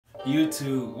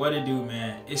YouTube, what it do,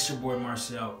 man? It's your boy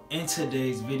Marcel. In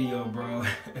today's video, bro,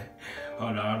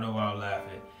 hold on, I don't know why I'm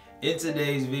laughing. In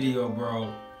today's video,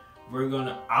 bro,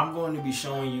 I'm going to be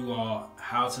showing you all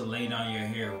how to lay down your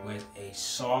hair with a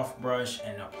soft brush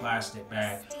and a plastic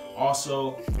bag.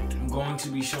 Also, I'm going to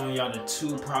be showing y'all the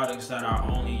two products that I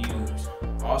only use.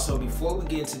 Also, before we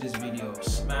get into this video,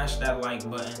 smash that like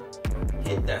button,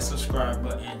 hit that subscribe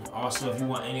button. Also, if you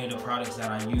want any of the products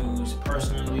that I use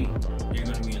personally, they're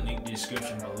going to be in the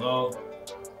description below.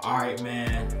 Alright,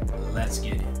 man, let's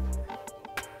get it.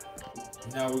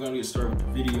 Now we're going to get started with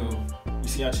the video. You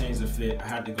see I changed the fit. I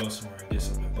had to go somewhere and get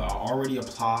something, but I already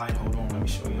applied. Hold on, let me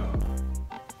show y'all.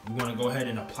 You're going to go ahead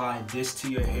and apply this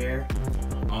to your hair.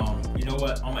 You know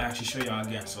what? I'm going to actually show y'all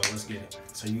again, so let's get it.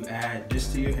 So you add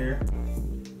this to your hair,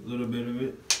 a little bit of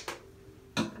it.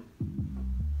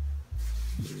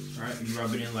 Alright, you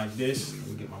rub it in like this. Let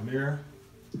me get my mirror.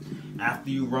 After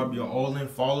you rub your oil in,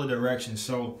 follow directions.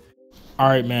 So,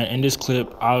 alright, man, in this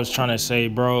clip, I was trying to say,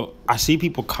 bro, I see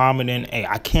people commenting. Hey,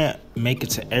 I can't make it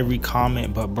to every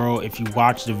comment, but bro, if you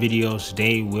watch the videos,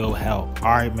 they will help.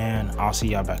 Alright, man, I'll see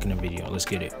y'all back in the video. Let's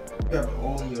get it. You got the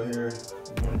oil in your hair.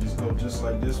 You want to just go just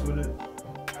like this with it.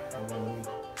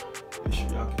 Make sure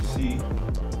y'all can see.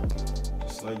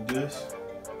 Just like this.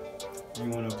 You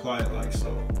want to apply it like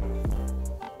so.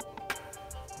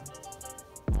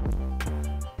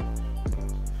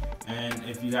 And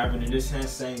if you have it in this hand,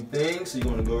 same thing. So you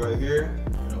want to go right here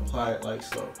and apply it like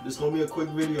so. This is going to be a quick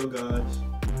video, guys.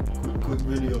 Quick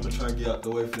video. I'm going to try to get out the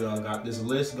way for y'all. I got this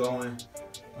list going.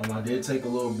 I did take a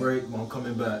little break, but I'm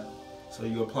coming back. So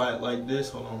you apply it like this.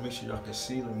 Hold on, make sure y'all can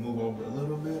see. Let me move over a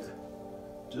little bit.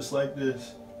 Just like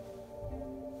this.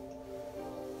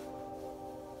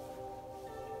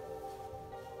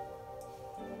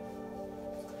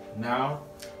 Now,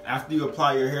 after you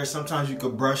apply your hair, sometimes you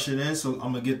could brush it in. So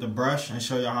I'm gonna get the brush and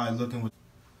show y'all how it's looking.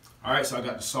 All right, so I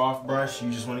got the soft brush. You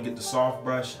just wanna get the soft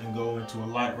brush and go into a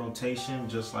light rotation,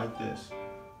 just like this.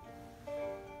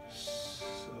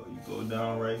 So you go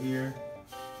down right here.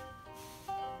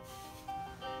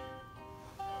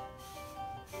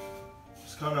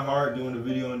 It's kind of hard doing the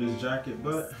video in this jacket,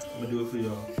 but I'm gonna do it for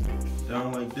y'all.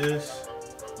 Down like this,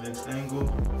 next angle,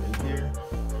 right here.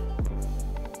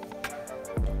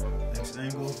 Next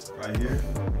angle, right here.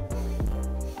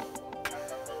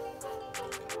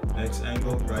 Next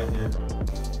angle, right here.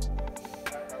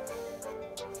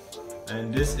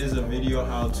 And this is a video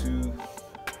how to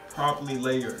properly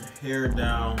lay your hair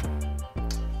down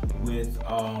with,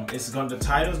 the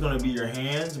title is gonna be your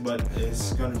hands, but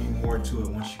it's gonna be more to it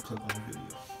once you click on the video.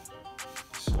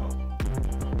 So,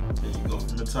 there you go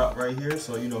from the top right here,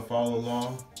 so follow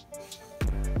along.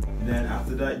 Then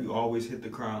after that, you always hit the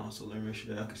crown. So let me make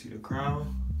sure that I can see the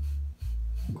crown.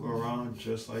 Go around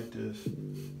just like this.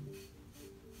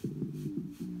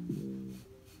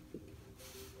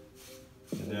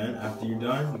 And then after you're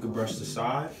done, you can brush the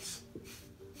sides.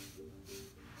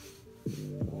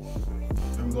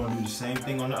 And we're gonna do the same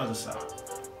thing on the other side.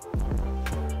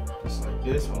 Just like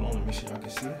this. Hold on, let me make sure y'all can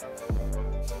see.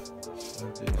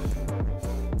 Like this.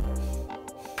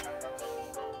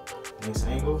 Next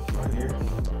angle, right here.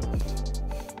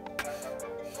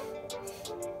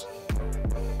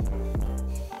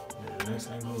 And the next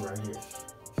angle, right here.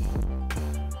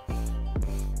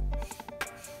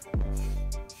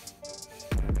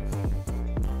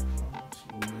 Let's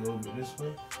move a little bit this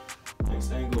way.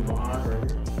 Next angle behind,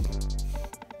 right here.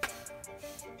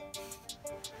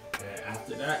 And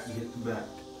after that, you hit the back.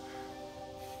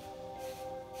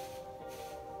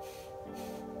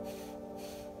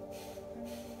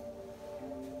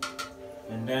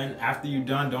 And then after you're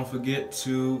done, don't forget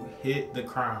to hit the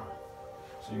crown.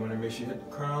 So you want to make sure you hit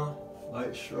the crown,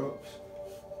 light strokes,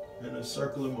 in a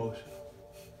circular motion.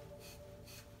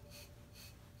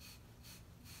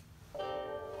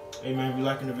 Hey man, if you're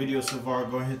liking the video so far,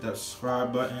 go ahead and hit that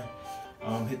subscribe button.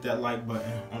 Hit that like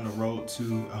button on the road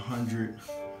to 100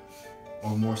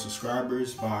 or more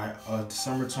subscribers. By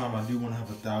summertime, I do want to have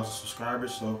 1,000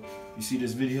 subscribers. So if you see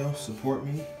this video, support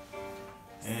me.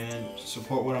 And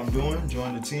support what I'm doing,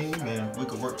 join the team, and we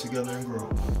could work together and grow.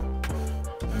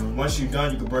 And once you're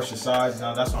done, you can brush your sides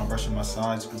down. That's why I'm brushing my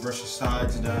sides. You can brush your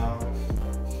sides down.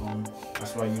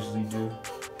 That's what I usually do.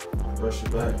 Brush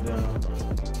your back down.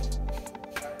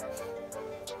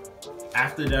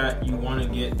 After that, you want to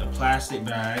get the plastic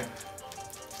bag.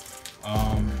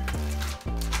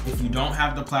 If you don't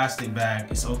have the plastic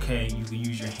bag, it's okay. You can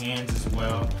use your hands as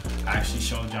well. I actually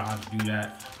showed y'all how to do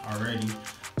that already.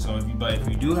 So if you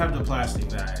do have the plastic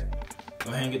bag,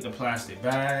 go ahead and get the plastic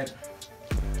bag.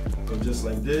 Go just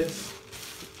like this.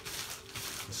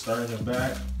 Start in the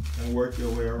back and work your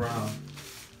way around.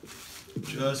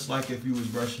 just like if you was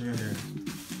brushing your hair.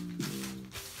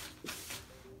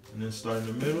 And then start in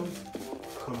the middle,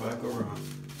 come back around.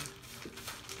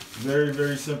 Very,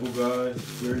 very simple, guys.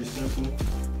 Very simple.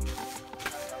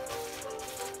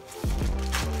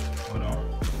 Hold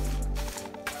on.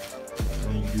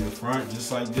 Then you do the front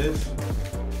just like this.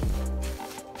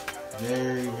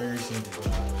 Very, very simple,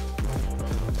 guys.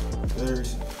 Very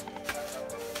simple.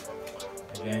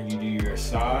 And then you do your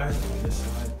side, this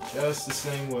side, just the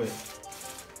same way.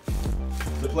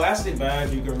 The plastic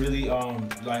bag, you can really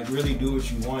like really do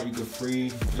what you want. You can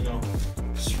free, you know,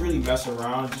 just really mess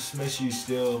around. Just make sure you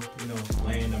still, you know,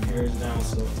 laying them hairs down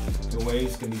so the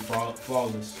waves can be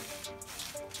flawless.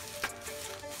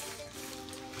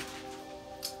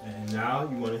 And now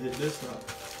you want to hit this up.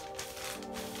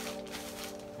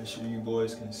 Make sure you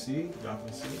boys can see. Y'all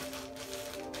can see.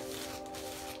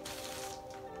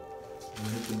 And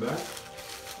hit the back.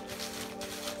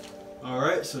 All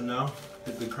right, so now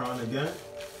hit the crown again.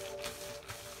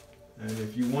 And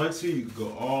if you want to, you can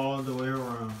go all the way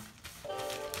around.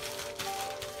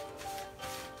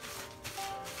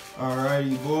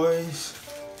 Alrighty, boys.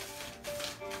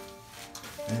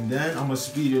 And then I'm gonna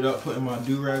speed it up, putting my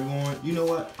do-rag on. You know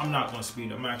what? I'm not gonna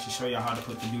speed it. I'm gonna actually show y'all how to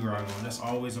put the do-rag on. That's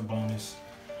always a bonus.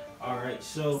 Alright,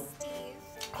 so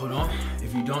hold on.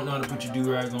 If you don't know how to put your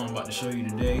do-rag on, I'm about to show you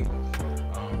today.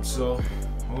 So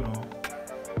hold on.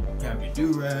 You have your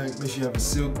do-rag. Make sure you have a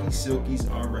silky. Silkies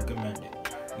are recommended.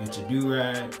 You get your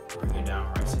do-rag, bring it down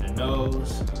right to the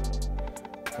nose,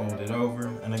 fold it over.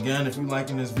 And again, if you're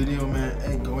liking this video, man,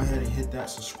 hey, go ahead and hit that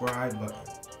subscribe button.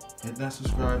 Hit that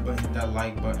subscribe button, hit that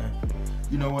like button.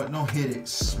 You know what? Don't hit it.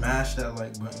 Smash that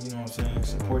like button. You know what I'm saying?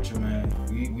 Support your man.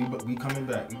 We coming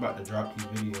back. We about to drop these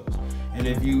videos. And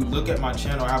if you look at my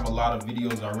channel, I have a lot of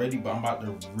videos already, but I'm about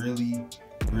to really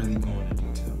go into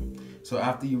detail. So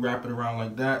after you wrap it around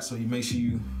like that, so you make sure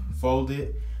you fold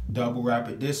it, double wrap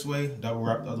it this way, double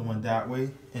wrap the other one that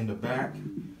way in the back.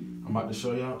 I'm about to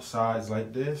show y'all sides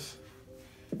like this.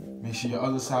 Make sure your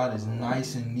other side is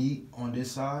nice and neat on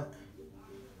this side.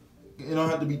 It don't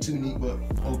have to be too neat, but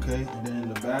okay. And then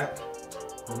in the back,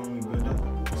 hold on, we bend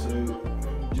up. So you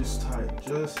just tie it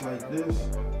just like this.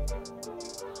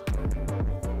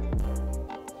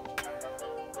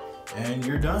 And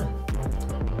you're done.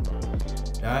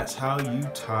 That's how you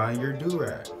tie your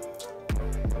do-rag.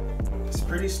 It's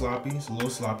pretty sloppy, it's a little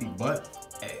sloppy, but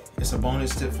hey, it's a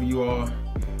bonus tip for you all.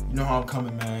 You know how I'm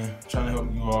coming, man. Trying to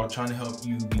help you all, trying to help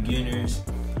you beginners.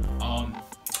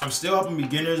 I'm still helping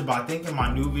beginners, but I think in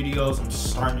my new videos, I'm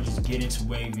starting to just get into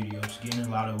wave videos, getting a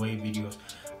lot of wave videos.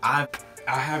 I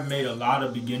have made a lot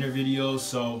of beginner videos,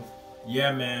 so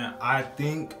yeah, man, I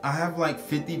think I have like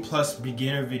 50 plus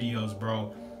beginner videos,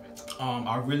 bro.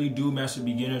 I really do mess with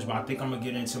beginners, but I think I'm gonna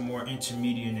get into more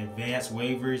intermediate and advanced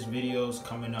waivers videos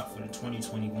coming up for the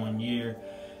 2021 year.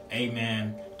 Hey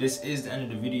man, this is the end of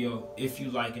the video. If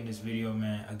you liking this video,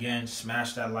 man, again,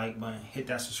 smash that like button, hit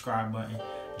that subscribe button,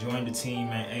 join the team,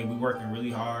 man. Hey, we working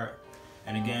really hard.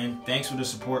 And again, thanks for the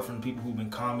support from the people who've been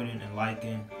commenting and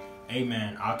liking. Hey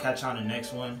man, I'll catch you on the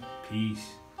next one.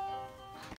 Peace.